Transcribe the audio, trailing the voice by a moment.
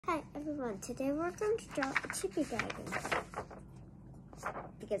Hi everyone, today we're going to draw a chibi dragon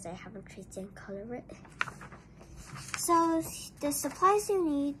because I haven't traced and color it. So the supplies you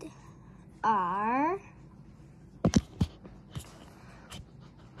need are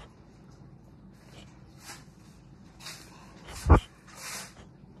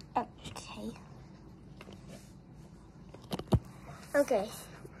okay,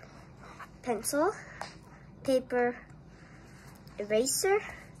 pencil, paper, eraser,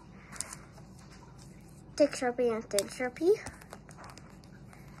 thick Sharpie and thin Sharpie,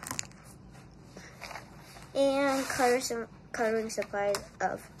 and coloring supplies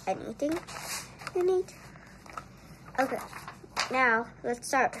of anything you need. Okay, now let's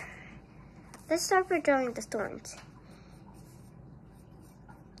start. Let's start by drawing the thorns.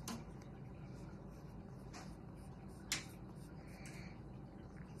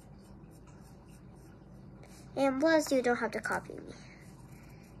 And plus, you don't have to copy me.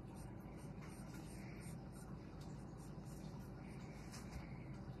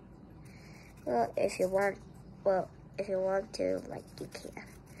 Well, if you want to, like, you can.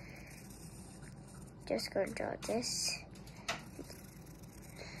 Just gonna draw this.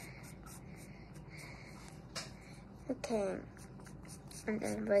 Okay, and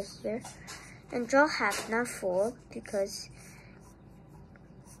then right here, and draw half, not full, because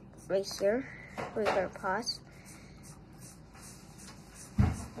right here we're gonna pause.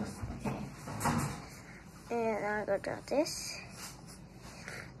 And I'm gonna draw this.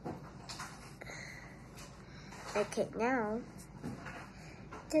 Okay, now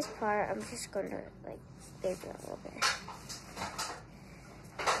this part I'm just gonna like baby a little bit.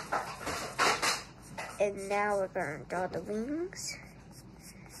 And now we're gonna draw the wings.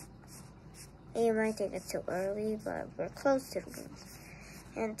 And you might think it's too early, but we're close to the wings.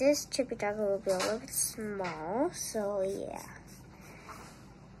 And this chibi dragon will be a little bit small, so yeah.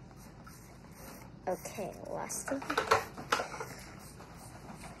 Okay, last thing.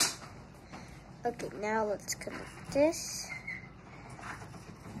 Okay, now let's connect this.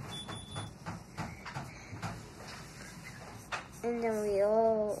 And then we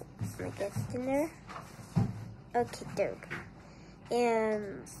all make it in there. Okay, there we go.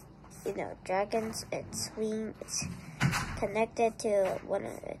 And, you know, dragons, its wing, it's connected to one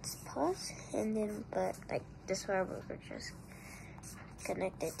of its paws. And then, but like this one, we're just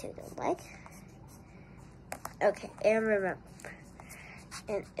connected to the leg. Okay, and remember,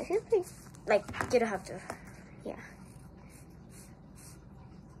 and if you think, like, you don't have to, yeah.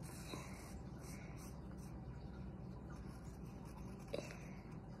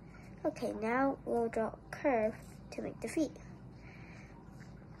 Okay, now we'll draw a curve to make the feet.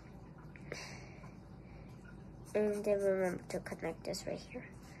 And then remember to connect this right here.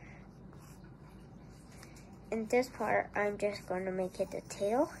 In this part, I'm just going to make it the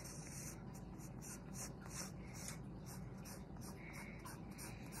tail.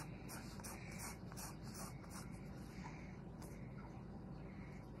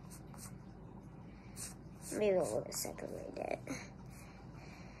 Maybe we'll separate it.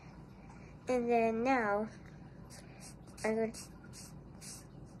 And then now, I'm going to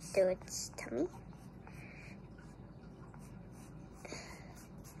do its tummy.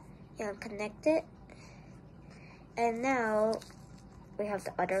 And connect it. And now, we have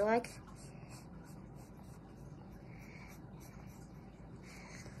the other leg.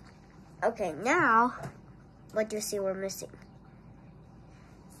 Okay, now, what do you see we're missing?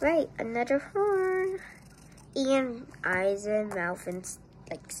 Right, another horn. And eyes and mouth and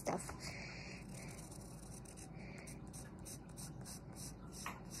like stuff.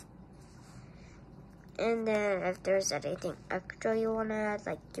 And then if there's anything extra you want to add,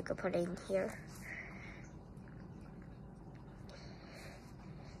 like you could put it in here.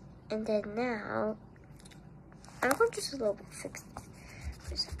 And then now, I'm going to just a little bit fix it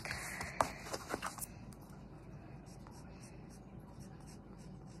for a sec.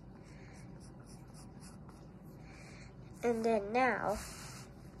 And then now,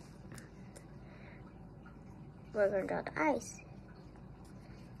 we're going to draw the eyes.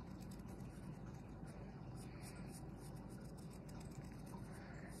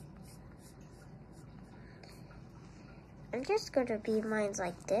 I'm just going to be mine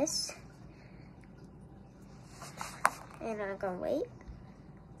like this. And I'm going to wait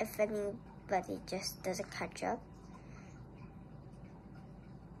if anybody just doesn't catch up.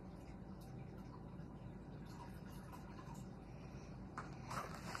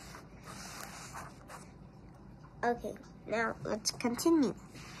 Okay, now let's continue.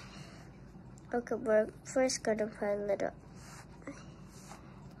 Okay, we're first gonna put a little,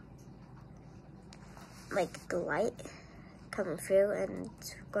 like the light coming through, and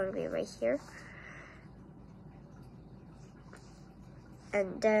it's going to be right here.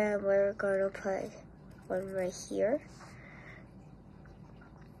 And then we're going to put one right here.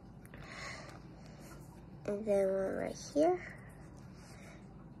 And then one right here.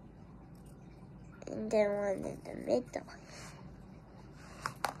 And then one in the middle.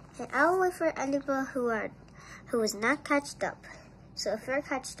 And I'll wait for anyone who is not catched up. So if you're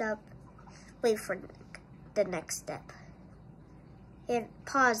catched up, wait for the next step. And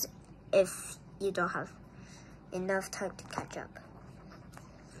pause if you don't have enough time to catch up.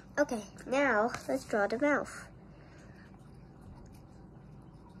 Okay, now let's draw the mouth.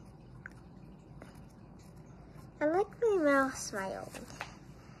 I like my mouth smiling.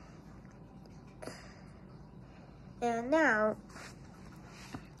 And now,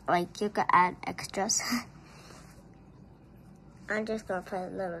 like, you could add extras. I'm just gonna put a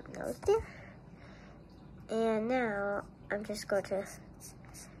little nose there. And now, I'm just going to,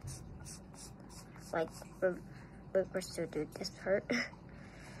 like, reverse to do this part.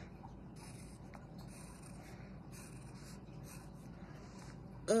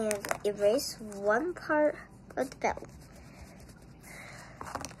 And erase one part of the belly.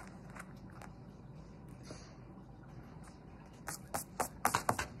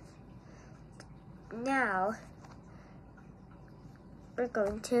 Now, we're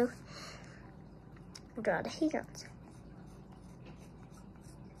going to draw the hands.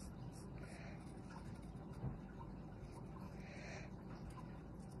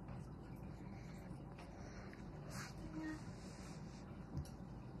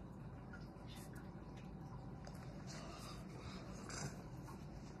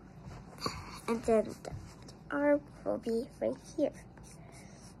 And then the arm will be right here.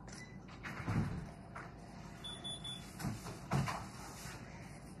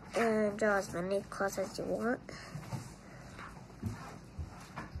 And draw as many claws as you want.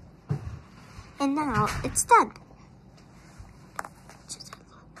 And now it's done.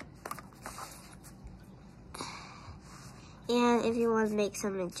 And if you want to make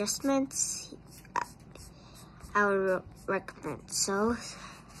some adjustments, I would recommend so.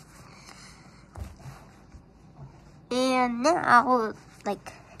 And now,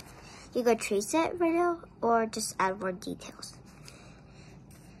 like, you could trace it right now or just add more details.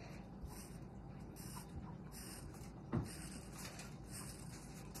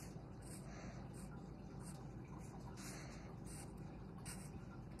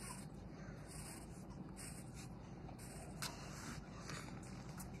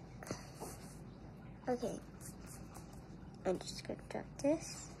 Okay, I'm just gonna drop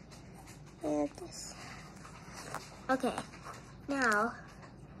this and this. Okay, now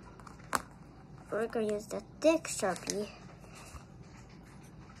we're gonna use the thick Sharpie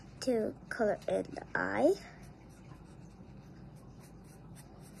to color in the eye.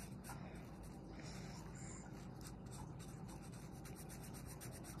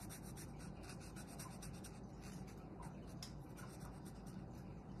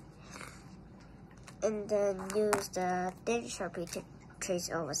 And then use the thin Sharpie to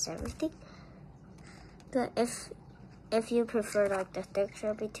trace almost everything. But if you prefer like the thick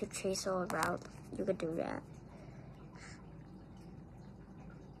Sharpie to trace all around, you could do that.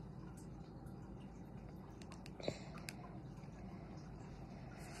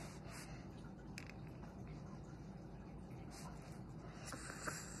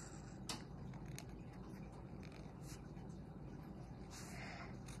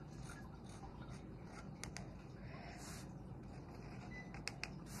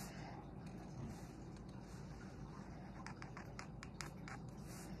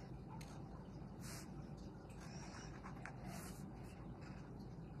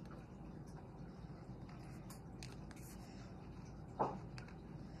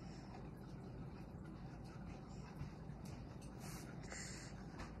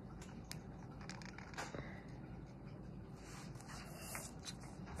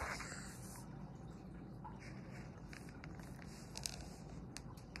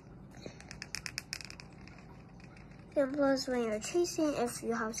 And plus, when you're tracing, if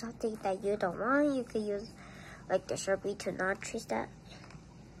you have something that you don't want, you can use like the Sharpie to not trace that.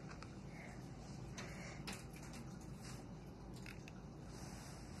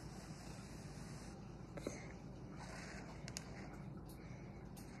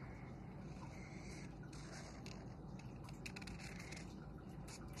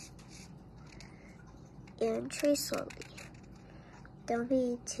 And trace slowly. Don't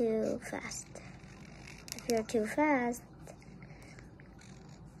be too fast. If you're too fast,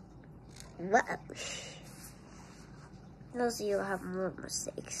 well, those of you have more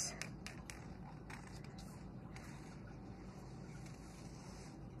mistakes.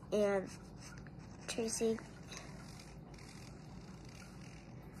 and tracing.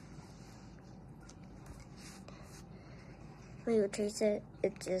 When you trace it,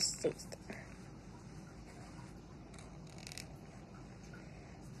 it just stays there.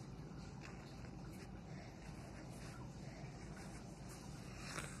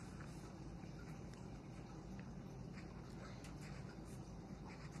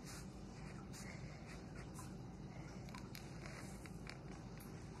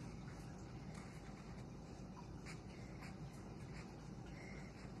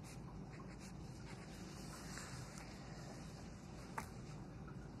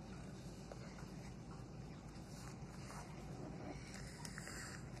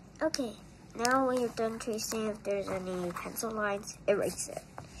 Okay, now when you're done tracing, if there's any pencil lines, erase it.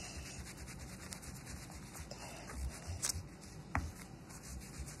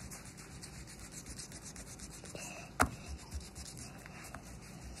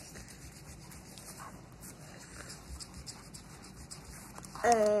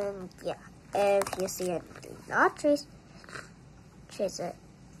 And yeah, if you see anything not trace it.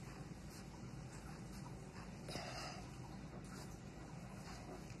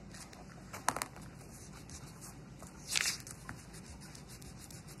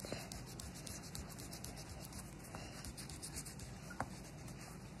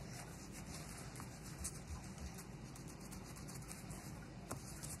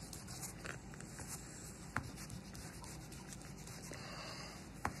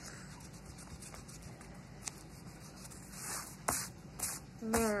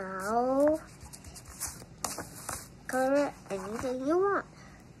 Now, color anything you want.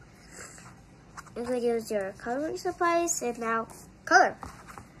 You could use your coloring supplies and now color.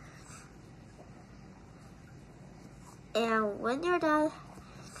 And when you're done,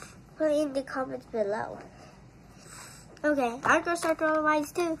 put in the comments below. Okay, I'm gonna start drawing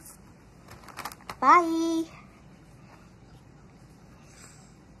lines too. Bye!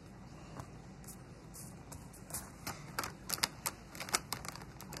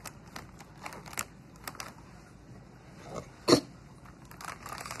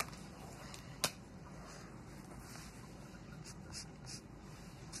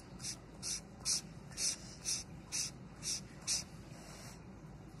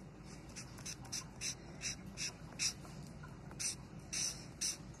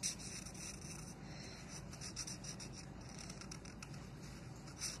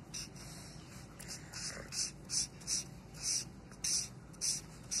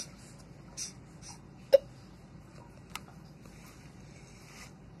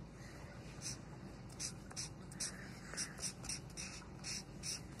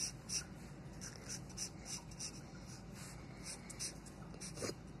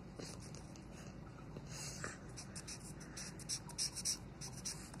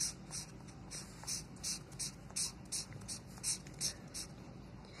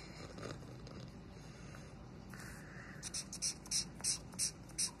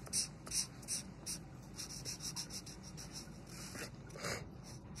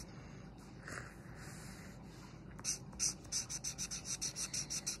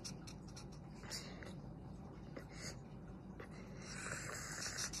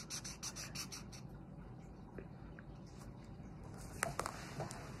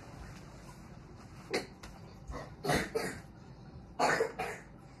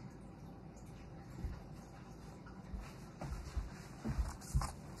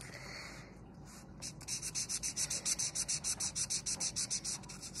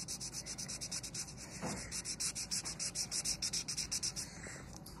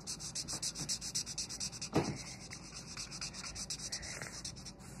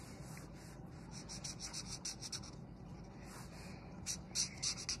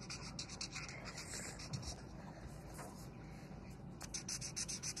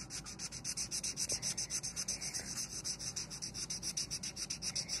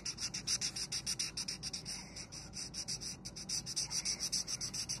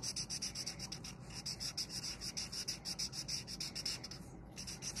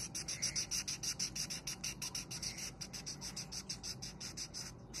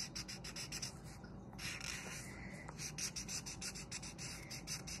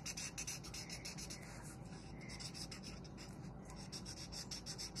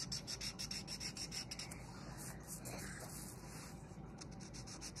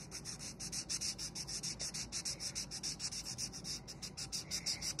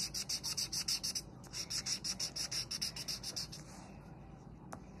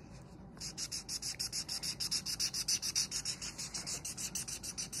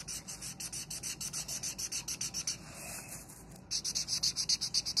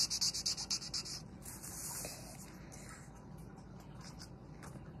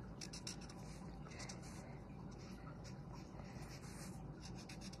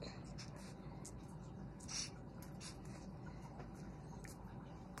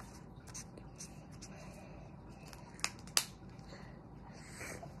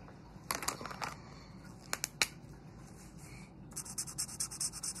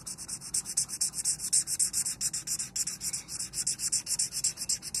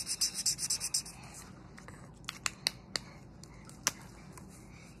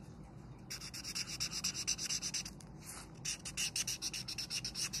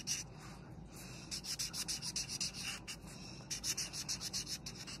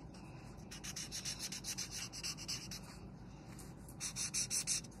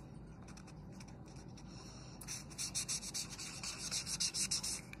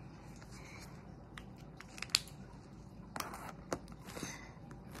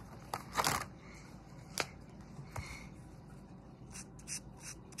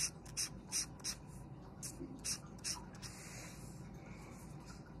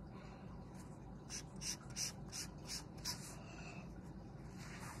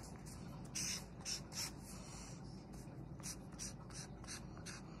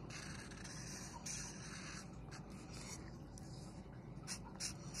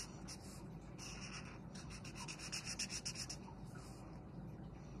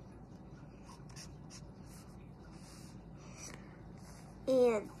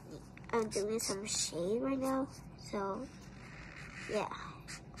 And I'm doing some shade right now, so yeah.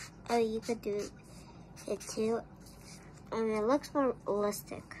 Oh, you could do it too. I mean, it looks more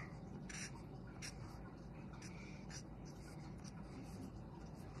realistic.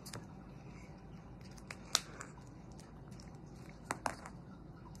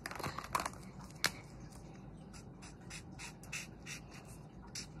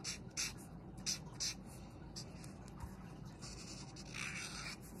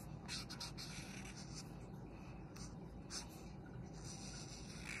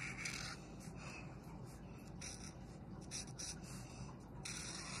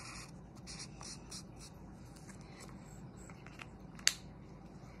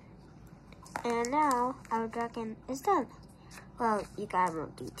 And now our dragon is done. Well, you got more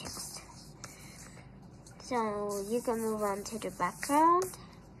details. So you can move on to the background.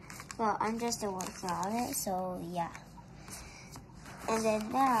 Well, I'm just working on it, so yeah. And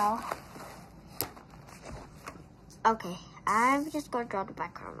then now, okay, I'm just going to draw the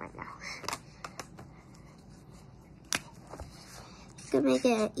background right now. You can make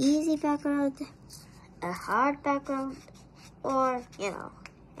it an easy background, a hard background, or, you know,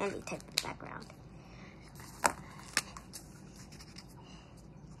 any type of background.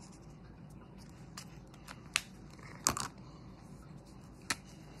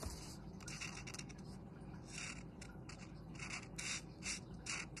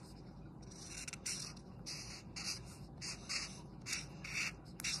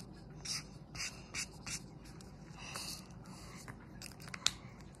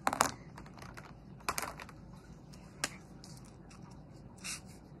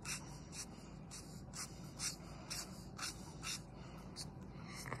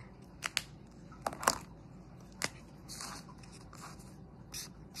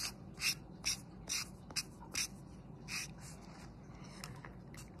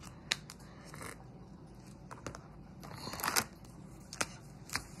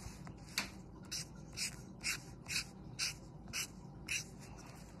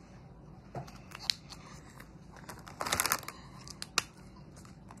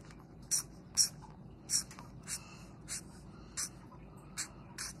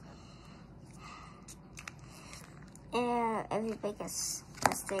 And if you make a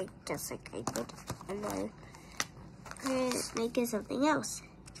mistake, just like I did, and then make it something else.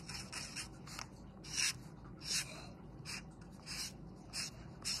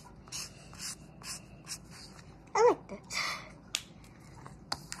 I like this.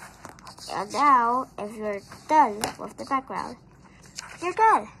 And now, if you're done with the background, you're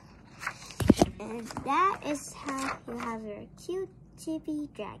done. And that is how you have your cute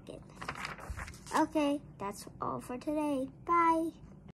chibi dragon. Okay, that's all for today. Bye.